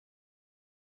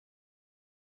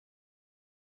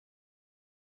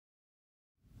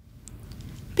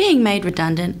Being made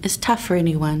redundant is tough for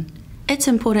anyone. It's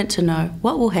important to know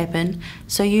what will happen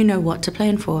so you know what to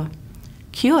plan for.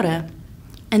 Kia ora.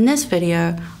 In this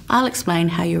video, I'll explain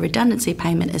how your redundancy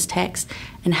payment is taxed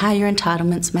and how your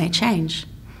entitlements may change.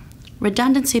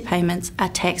 Redundancy payments are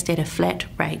taxed at a flat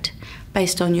rate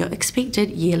based on your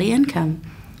expected yearly income.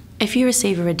 If you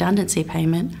receive a redundancy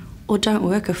payment or don't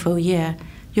work a full year,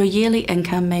 your yearly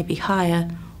income may be higher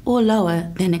or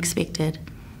lower than expected.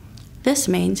 This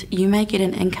means you may get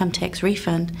an income tax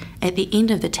refund at the end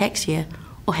of the tax year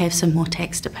or have some more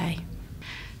tax to pay.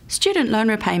 Student loan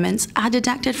repayments are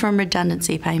deducted from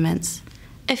redundancy payments.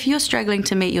 If you're struggling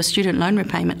to meet your student loan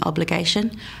repayment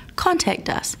obligation, contact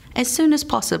us as soon as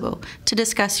possible to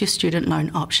discuss your student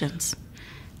loan options.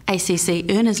 ACC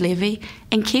Earners Levy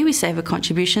and KiwiSaver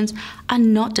contributions are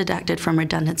not deducted from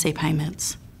redundancy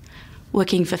payments.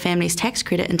 Working for Families tax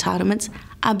credit entitlements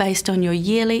are based on your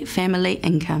yearly family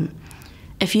income.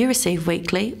 If you receive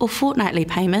weekly or fortnightly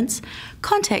payments,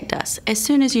 contact us as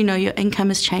soon as you know your income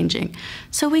is changing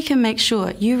so we can make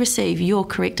sure you receive your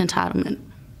correct entitlement.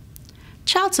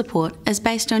 Child support is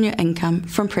based on your income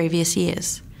from previous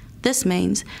years. This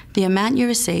means the amount you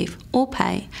receive or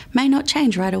pay may not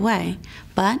change right away,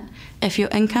 but if your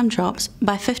income drops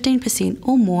by 15%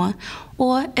 or more,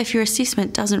 or if your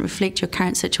assessment doesn't reflect your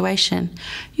current situation,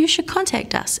 you should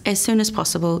contact us as soon as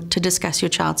possible to discuss your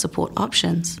child support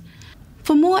options.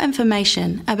 For more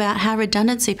information about how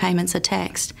redundancy payments are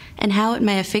taxed and how it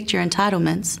may affect your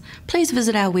entitlements, please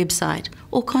visit our website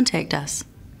or contact us.